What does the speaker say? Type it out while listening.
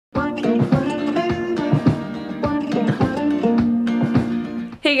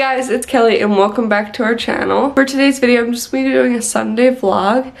guys, it's Kelly and welcome back to our channel. For today's video, I'm just going to be doing a Sunday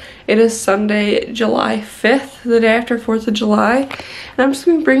vlog. It is Sunday, July 5th, the day after 4th of July. And I'm just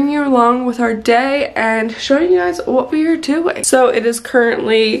going to bring you along with our day and showing you guys what we are doing. So it is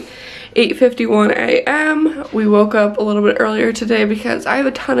currently 8:51 a.m. We woke up a little bit earlier today because I have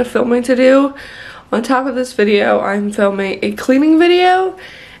a ton of filming to do. On top of this video, I'm filming a cleaning video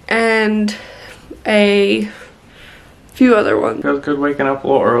and a few other ones. Feels good waking up a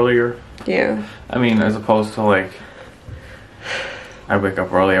little earlier. Yeah. I mean, as opposed to like, I wake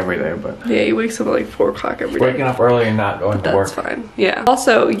up early every day, but. Yeah, he wakes up at like 4 o'clock every day. Waking up early and not going to work. That's fine, yeah.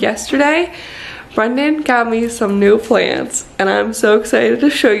 Also, yesterday, Brendan got me some new plants, and I'm so excited to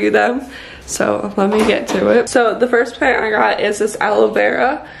show you them. So, let me get to it. So, the first plant I got is this aloe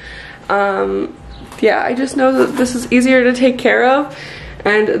vera. Yeah, I just know that this is easier to take care of.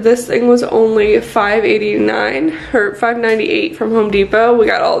 And this thing was only $5.89 or $5.98 from Home Depot. We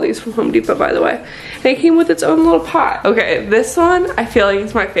got all these from Home Depot, by the way. And it came with its own little pot. Okay, this one I feel like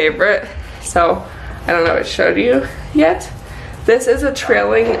is my favorite. So I don't know if I showed you yet. This is a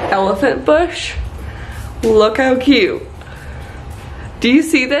trailing elephant bush. Look how cute. Do you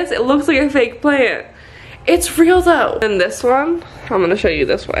see this? It looks like a fake plant. It's real though. And this one, I'm gonna show you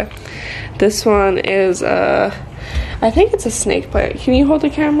this way. This one is I think it's a snake plant. Can you hold the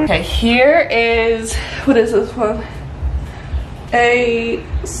camera? Okay, here is, what is this one? A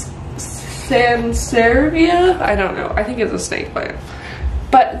Sansevier? I don't know. I think it's a snake plant.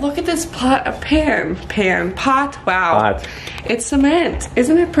 But look at this pot of pot. Wow. Pot. It's cement.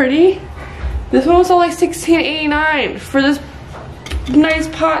 Isn't it pretty? This one was all like $16.89 for this nice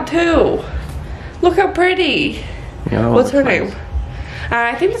pot too. Look how pretty. Yeah, what's her nice name?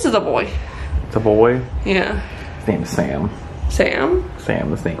 I think this is a boy. It's a boy? Yeah. His name's Sam. Sam? Sam,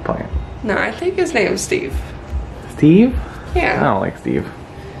 the snake plant. No, I think his name's Steve. Steve? Yeah. I don't like Steve.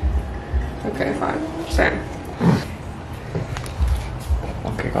 Okay, fine. Sam.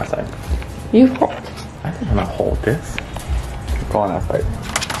 Okay, go outside. You hold. I think I'm gonna hold this. Keep going outside.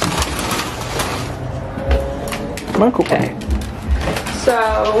 Come on, Cooper. Okay.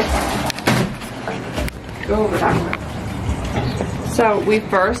 So, go over that one. So, we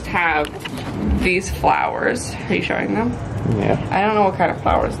first have these flowers. Are you showing them? Yeah. I don't know what kind of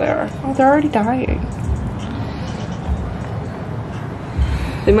flowers they are. Oh, they're already dying.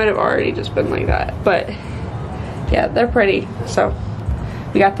 They might have already just been like that, but yeah, they're pretty. So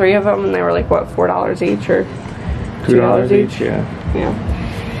we got 3 of them, and they were like what, $4 each or $2 each? Yeah. Yeah.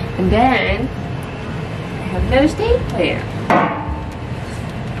 And then I have another snake plant.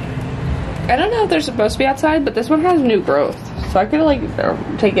 I don't know if they're supposed to be outside, but this one has new growth, so I could like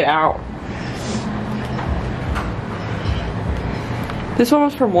take it out. This one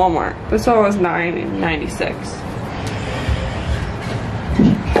was from Walmart. This one was $9.96.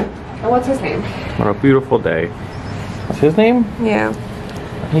 And what's his name? What a beautiful day. What's his name? Yeah.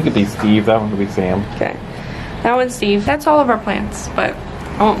 He could be Steve. That one could be Sam. Okay. That one's Steve. That's all of our plants, but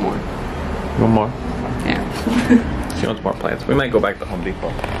I want more. One more. Yeah. She wants more plants. We might go back to Home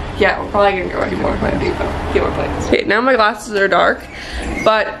Depot. Yeah, we're probably gonna go back to Home Depot. Get more plants. Okay, now my glasses are dark,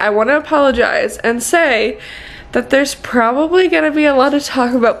 but I want to apologize and say that there's probably gonna be a lot of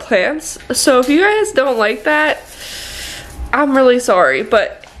talk about plants. So if you guys don't like that, I'm really sorry,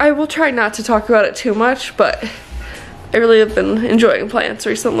 but I will try not to talk about it too much, but I really have been enjoying plants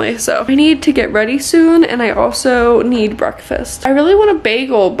recently. So I need to get ready soon, and I also need breakfast. I really want a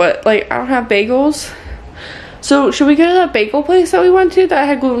bagel, but like I don't have bagels. So should we go to that bagel place that we went to that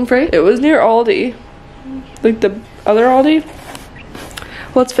had gluten-free? It was near Aldi, like the other Aldi.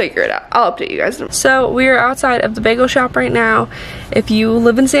 Let's figure it out. I'll update you guys. So we are outside of the bagel shop right now. If you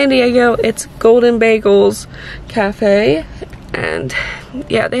live in San Diego, it's Golden Bagels Cafe. And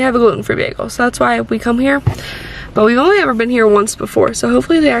yeah, they have a gluten-free bagel. So that's why we come here. But we've only ever been here once before. So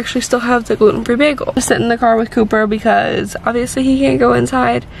hopefully they actually still have the gluten-free bagel. Just sit in the car with Cooper because obviously he can't go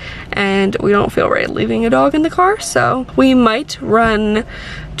inside. And we don't feel right leaving a dog in the car. So we might run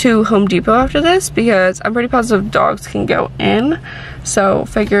to Home Depot after this because I'm pretty positive dogs can go in. So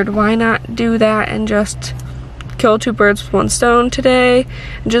figured why not do that and just kill 2 birds with 1 stone today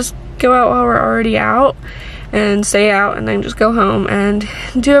and just go out while we're already out and stay out and then just go home and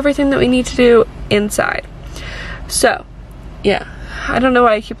do everything that we need to do inside. So yeah, I don't know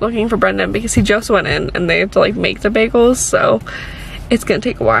why I keep looking for Brendan because he just went in and they have to like make the bagels, so it's gonna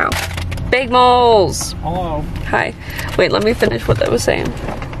take a while. Bagels! Hello. Hi. Wait, let me finish what I was saying.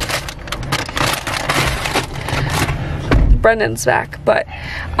 Brendan's back, but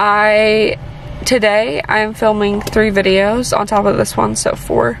today I'm filming 3 videos on top of this one, so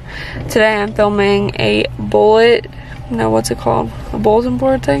 4. Today I'm filming a bullet no, what's it called? A bulletin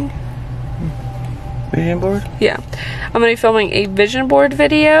board thing? Vision board? Yeah. I'm gonna be filming a vision board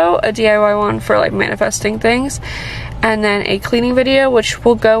video, a DIY one for like manifesting things, and then a cleaning video, which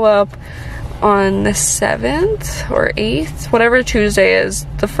will go up on the 7th or 8th, whatever Tuesday is,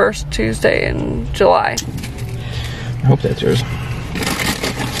 the first Tuesday in July. I hope that's yours.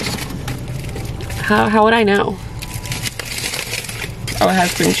 How would I know? Oh, it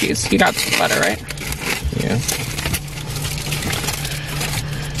has cream cheese. You got some butter, right? Yeah.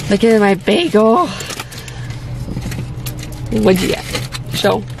 Look at my bagel. What'd you get?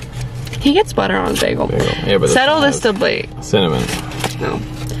 Show. He gets butter on his bagel. Yeah, but settle this debate. Cinnamon. No.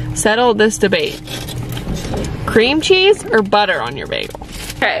 Settle this debate. Cream cheese or butter on your bagel?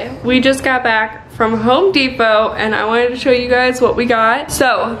 Okay, we just got back from Home Depot and I wanted to show you guys what we got.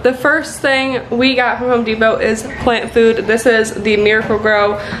 So the first thing we got from Home Depot is plant food. This is the Miracle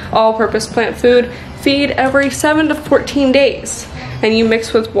Grow all-purpose plant food. Feed every 7 to 14 days and you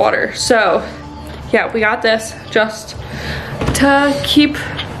mix with water. So yeah, we got this just to keep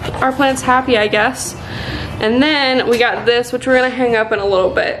our plants happy, I guess. And then we got this, which we're gonna hang up in a little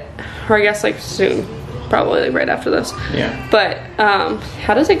bit, or I guess like soon, probably like right after this. Yeah. But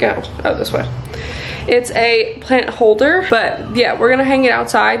how does it go? Oh, this way. It's a plant holder, but yeah, we're gonna hang it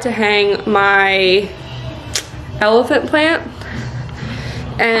outside to hang my elephant plant.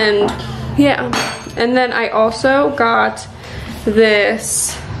 And yeah, and then I also got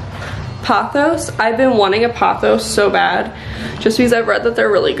this pothos. I've been wanting a pothos so bad just because I've read that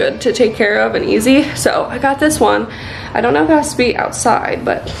they're really good to take care of and easy. So I got this one. I don't know if it has to be outside,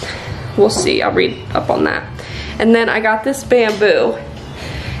 but we'll see. I'll read up on that. And then I got this bamboo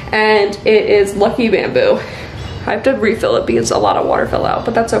and it is Lucky Bamboo. I have to refill it because a lot of water fell out,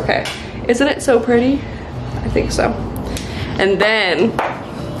 but that's okay. Isn't it so pretty? I think so. And then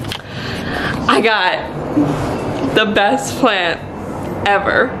I got the best plant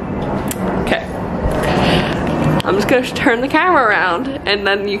ever. Okay, I'm just gonna turn the camera around and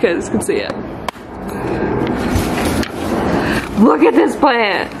then you guys can see it. Look at this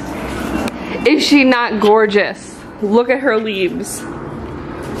plant. Is she not gorgeous? Look at her leaves.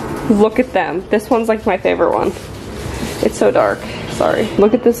 Look at them. This one's like my favorite one. It's so dark, sorry.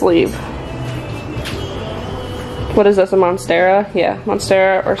 Look at this leaf. What is this, a Monstera? Yeah,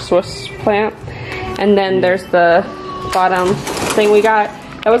 Monstera or Swiss plant. And then there's the bottom thing we got.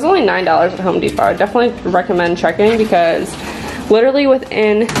 It was only $9 at Home Depot. I definitely recommend checking because literally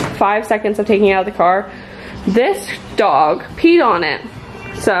within 5 seconds of taking it out of the car, this dog peed on it.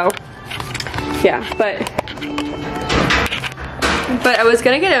 So, yeah, but I was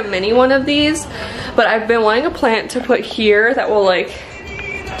gonna get a mini one of these, but I've been wanting a plant to put here that will like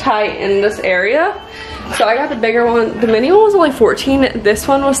tie in this area. So I got the bigger one. The mini one was only 14. This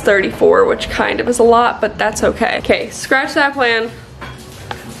one was 34, which kind of is a lot, but that's okay. Okay, scratch that plan.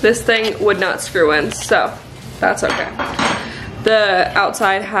 This thing would not screw in, so that's okay. The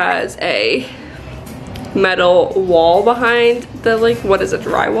outside has a metal wall behind the, like, what is it,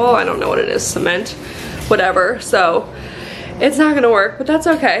 drywall? I don't know what it is, cement, whatever. So it's not gonna work, but that's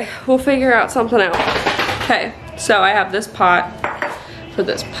okay. We'll figure out something out. Okay, so I have this pot for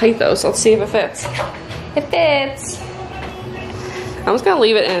this pothos. Let's see if it fits. It fits. I'm just gonna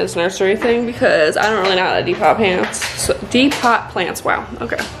leave it in its nursery thing because I don't really know how to depot plants. So depot plants, wow,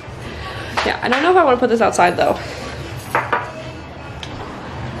 okay. Yeah, I don't know if I wanna put this outside though.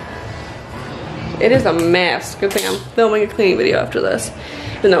 It is a mess. Good thing I'm filming a cleaning video after this.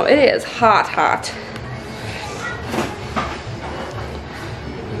 Even though it is hot, hot.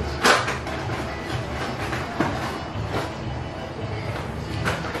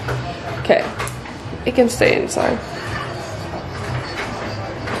 Okay, it can stay inside.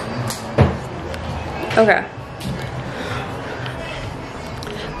 Okay.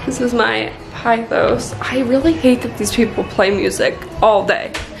 This is my pothos. I really hate that these people play music all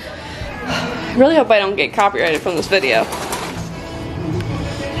day. I really hope I don't get copyrighted from this video.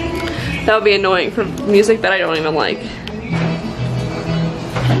 That would be annoying for music that I don't even like.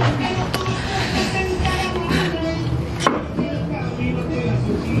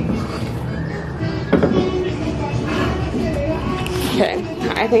 Okay,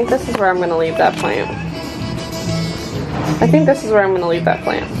 I think this is where I'm gonna leave that plant. I think this is where I'm gonna leave that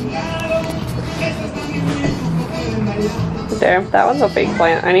plant. There, that one's a big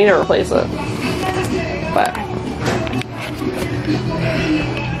plant. I need to replace it.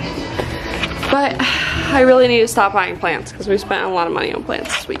 But I really need to stop buying plants because we spent a lot of money on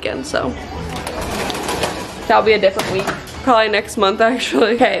plants this weekend, so that'll be a different week. Probably next month,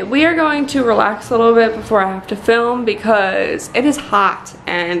 actually. Okay, we are going to relax a little bit before I have to film because it is hot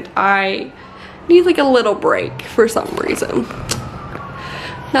and I needs like a little break for some reason.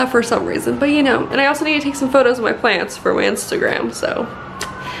 Not for some reason, but you know. And I also need to take some photos of my plants for my Instagram, so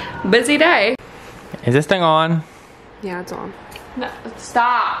busy day. Is this thing on? Yeah, it's on. No,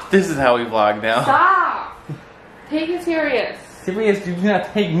 stop. This is how we vlog now. Stop. Take it serious. Serious, do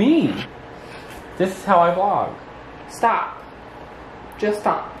not take me. This is how I vlog. Stop. Just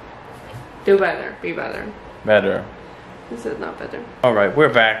stop. Do better. Be better. Better. This is not better. Alright,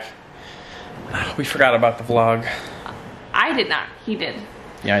 we're back. We forgot about the vlog. I did not. He did.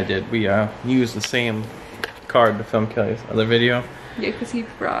 Yeah, I did. We used the same card to film Kelly's other video. Yeah, because he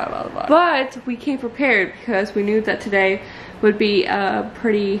forgot about the vlog. But we came prepared because we knew that today would be a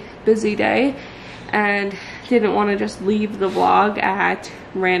pretty busy day and didn't want to just leave the vlog at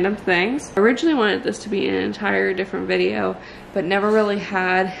random things. I originally wanted this to be an entire different video, but never really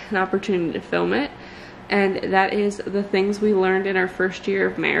had an opportunity to film it. And that is the things we learned in our first year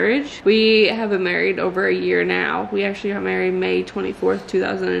of marriage. We have been married over a year now. We actually got married May 24th,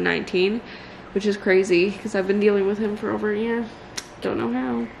 2019, which is crazy because I've been dealing with him for over a year. Don't know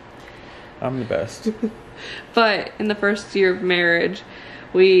how. I'm the best. But in the first year of marriage,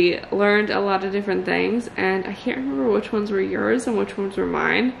 we learned a lot of different things, and I can't remember which ones were yours and which ones were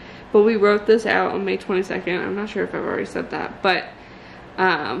mine, but we wrote this out on May 22nd. I'm not sure if I've already said that, but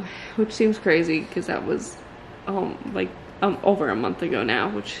which seems crazy because that was over a month ago now,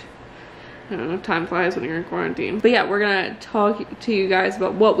 which I don't know, time flies when you're in quarantine. But yeah, we're gonna talk to you guys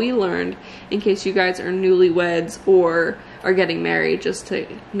about what we learned in case you guys are newlyweds or are getting married, just to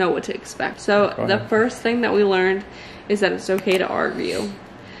know what to expect. So the first thing that we learned is that it's okay to argue.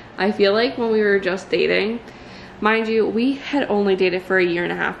 I feel like when we were just dating, mind you, we had only dated for a year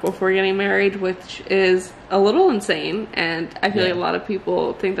and a half before getting married, which is a little insane, and I feel like a lot of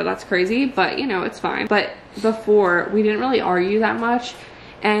people think that that's crazy, but you know, it's fine. But before, we didn't really argue that much,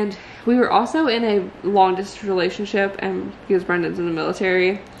 and we were also in a long distance relationship, and because Brendan's in the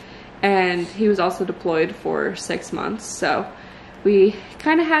military, and he was also deployed for 6 months, so we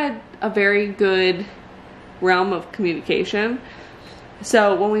kind of had a very good realm of communication.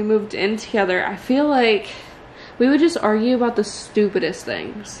 So when we moved in together, I feel like we would just argue about the stupidest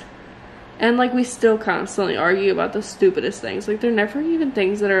things. And like, we still constantly argue about the stupidest things. Like, they're never even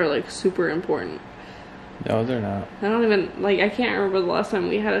things that are like super important. No, they're not. I don't even, like, I can't remember the last time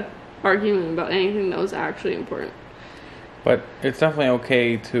we had an argument about anything that was actually important. But it's definitely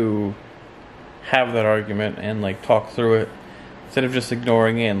okay to have that argument and like talk through it instead of just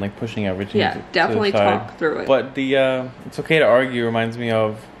ignoring it and like pushing everything definitely to the side. talk through it. But the it's okay to argue reminds me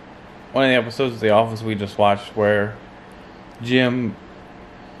of one of the episodes of The Office we just watched where Jim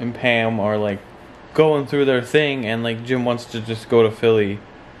and Pam are like going through their thing, and like Jim wants to just go to Philly,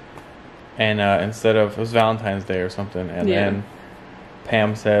 and instead of, it was Valentine's Day or something, and then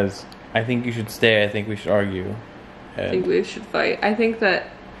Pam says, I think you should stay, I think we should argue. And I think we should fight. I think that,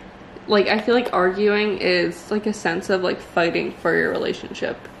 like, I feel like arguing is like a sense of like fighting for your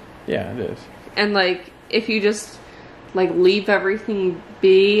relationship. Yeah, it is. And like, if you just like leave everything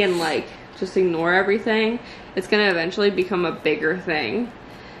be and like just ignore everything, it's gonna eventually become a bigger thing.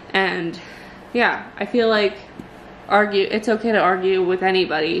 And yeah, I feel like it's okay to argue with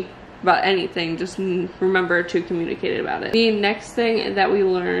anybody about anything, just remember to communicate about it. The next thing that we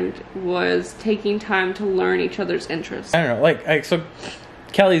learned was taking time to learn each other's interests. I don't know, like so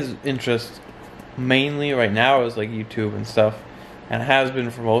Kelly's interest mainly right now is like YouTube and stuff, and has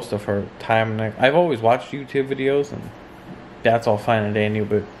been for most of her time. And I've always watched YouTube videos, and that's all fine and dandy,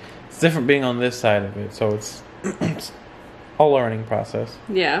 but it's different being on this side of it, so it's a learning process.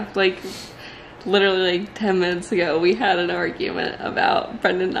 Yeah, like literally like 10 minutes ago we had an argument about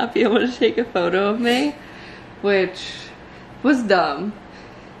Brendan not being able to take a photo of me, which was dumb,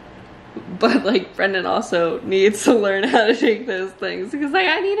 but like Brendan also needs to learn how to take those things because like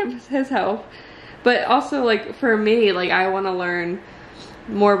I need his help. But also, like, for me, like, I want to learn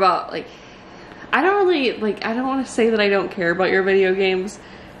more about, like, I don't want to say that I don't care about your video games,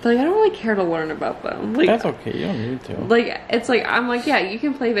 but like, I don't really care to learn about them. Like, that's okay, you don't need to. Like, it's like, I'm like, yeah, you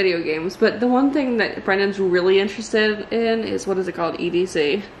can play video games, but the one thing that Brendan's really interested in is, what is it called,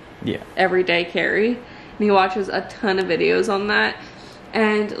 EDC? Yeah. Everyday Carry. And he watches a ton of videos on that,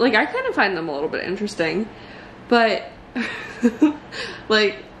 and, like, I kind of find them a little bit interesting, but,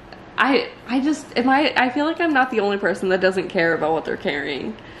 like, I feel like I'm not the only person that doesn't care about what they're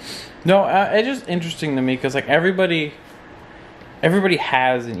carrying. No, it's just interesting to me because like everybody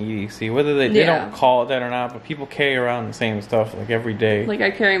has an EDC, whether they don't call it that or not, but people carry around the same stuff like every day. Like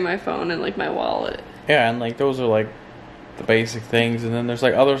I carry my phone and like my wallet. Yeah, and like those are like the basic things, and then there's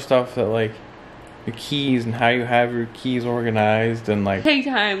like other stuff that like the keys and how you have your keys organized and like take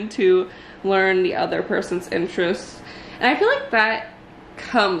time to learn the other person's interests. And I feel like that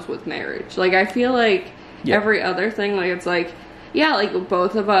comes with marriage. Like I feel like every other thing, like it's like, yeah, like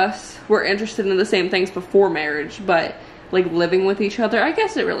both of us were interested in the same things before marriage, but like living with each other, I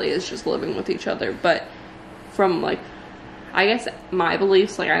guess it really is just living with each other. But from like, I guess my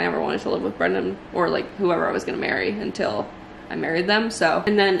beliefs, like I never wanted to live with Brendan or like whoever I was gonna marry until I married them. So,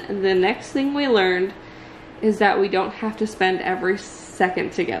 and then the next thing we learned is that we don't have to spend every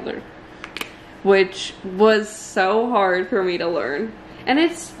second together, which was so hard for me to learn. And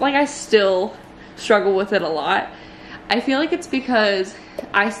it's like I still struggle with it a lot. I feel like it's because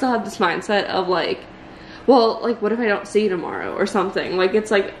I still have this mindset of like, well, like what if I don't see you tomorrow or something? Like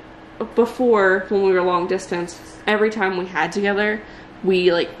it's like before when we were long distance, every time we had together,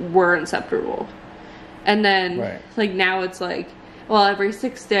 we like were inseparable. And then like now it's like, well, every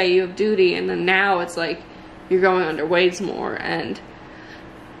 6th day you have duty, and then now it's like you're going under Wade's more. And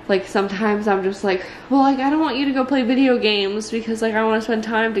like sometimes I'm just like, well, like I don't want you to go play video games because like I want to spend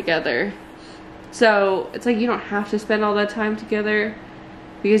time together. So it's like you don't have to spend all that time together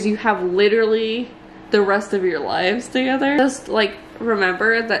because you have literally the rest of your lives together. Just like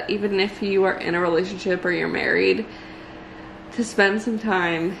remember that even if you are in a relationship or you're married, to spend some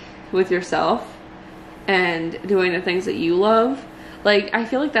time with yourself and doing the things that you love. Like I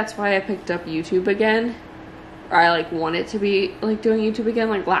feel like that's why I picked up YouTube again, or I like wanted to be like doing YouTube again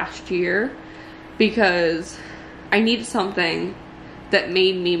like last year, because I needed something that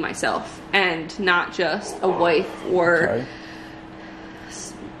made me myself and not just a wife or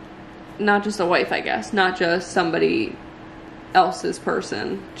not just a wife, I guess, not just somebody else's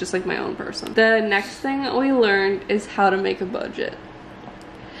person, just like my own person. The next thing that we learned is how to make a budget,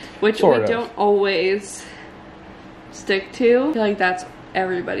 which we don't always stick to. I feel like that's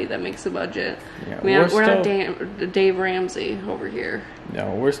everybody that makes a budget. Yeah, I mean, we're not Dave Ramsey over here.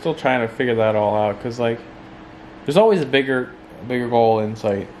 No, we're still trying to figure that all out, because like there's always a bigger goal in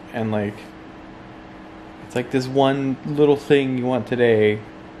sight, and like it's like this one little thing you want today.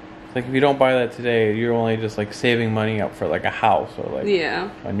 It's like if you don't buy that today, you're only just like saving money up for like a house or like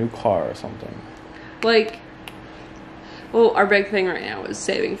a new car or something. Like, well, our big thing right now is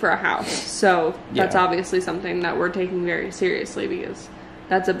saving for a house, so that's obviously something that we're taking very seriously, because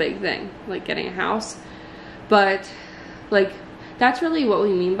that's a big thing, like getting a house. But like that's really what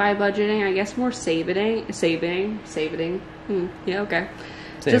we mean by budgeting. I guess more saving. Yeah, okay.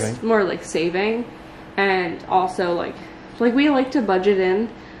 Just more like saving, and also like we like to budget in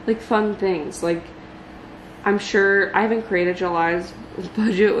like fun things. Like I'm sure I haven't created July's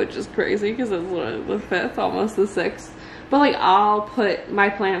budget, which is crazy because it's the 5th, almost the 6th. But like I'll put my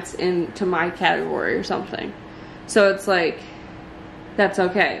plants into my category or something, so it's like that's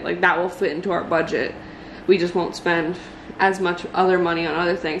okay. Like that will fit into our budget. We just won't spend as much other money on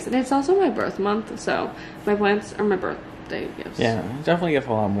other things. And it's also my birth month, so my plants are my birthday gifts. Yeah, definitely get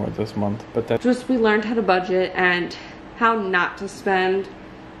a lot more this month. But that's just, we learned how to budget and how not to spend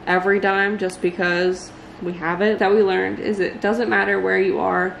every dime just because we have it. That we learned is it doesn't matter where you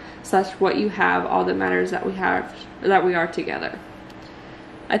are / what you have. All that matters that we are together.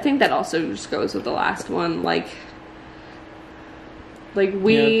 I think that also just goes with the last one. Like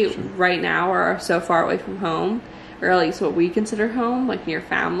we right now are so far away from home, or at least what we consider home, like near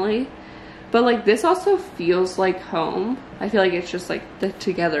family. But like this also feels like home. I feel like it's just like the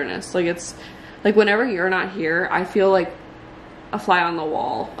togetherness. Like it's like whenever you're not here, I feel like a fly on the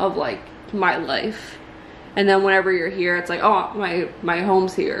wall of like my life. And then whenever you're here, it's like, oh, my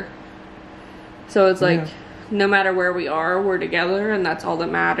home's here. So it's like no matter where we are, we're together, and that's all that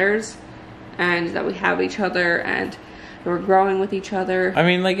matters. And that we have each other, and we're growing with each other. I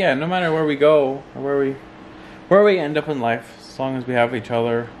mean, like, yeah, no matter where we go or where we end up in life, as long as we have each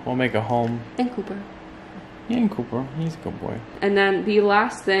other, we'll make a home. And Cooper. Yeah, and Cooper. He's a good boy. And then the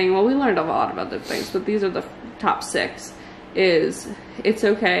last thing, well, we learned a lot about other things, but these are the top 6, is it's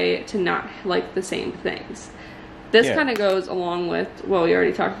okay to not like the same things. This kind of goes along with, well, we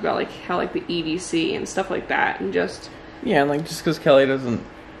already talked about like how like the EDC and stuff like that, and just... Yeah, and like just because Kelly doesn't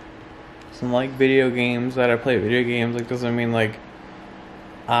like video games, that I play video games, like doesn't mean like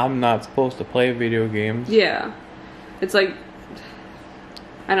I'm not supposed to play video games. Yeah. It's like,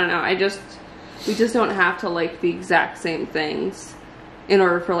 I don't know, we just don't have to like the exact same things in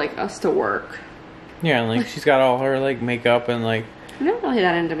order for like us to work. Yeah, and like she's got all her like makeup and like... I'm not really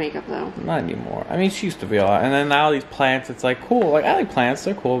that into makeup though. Not anymore. I mean, she used to be a lot. And then now these plants, it's like cool. Like I like plants,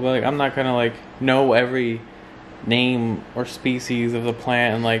 they're cool, but like I'm not gonna like know every name or species of the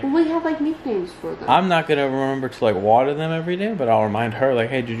plant and like. Well, we have like nicknames for them. I'm not gonna remember to like water them every day, but I'll remind her like,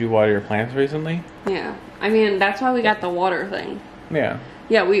 hey, did you water your plants recently? Yeah, I mean that's why we got the water thing. Yeah.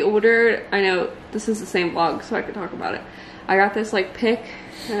 Yeah, we ordered. I know this is the same vlog, so I can talk about it. I got this like pick.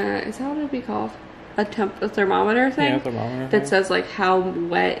 Is that what it'd be called? A thermometer thing. Yeah, thermometer that says like how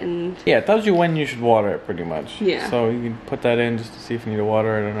wet and. Yeah, it tells you when you should water it, pretty much. Yeah. So you can put that in just to see if you need to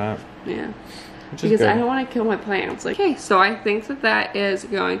water it or not. Yeah. Because I don't want to kill my plants. Like, okay, so I think that is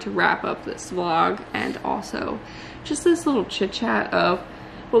going to wrap up this vlog and also just this little chit chat of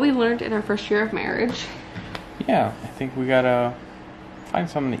what we learned in our first year of marriage. Yeah, I think we gotta find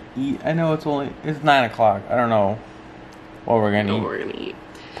something to eat. I know it's 9 o'clock. I don't know what we're gonna eat. What we're gonna eat.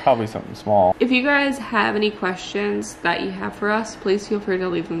 Probably something small. If you guys have any questions that you have for us, please feel free to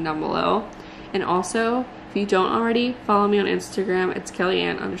leave them down below. And also, if you don't already, follow me on Instagram. It's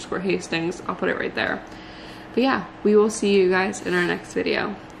Kellyanne_Hastings. I'll put it right there. But yeah, we will see you guys in our next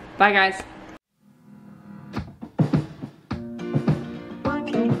video. Bye, guys.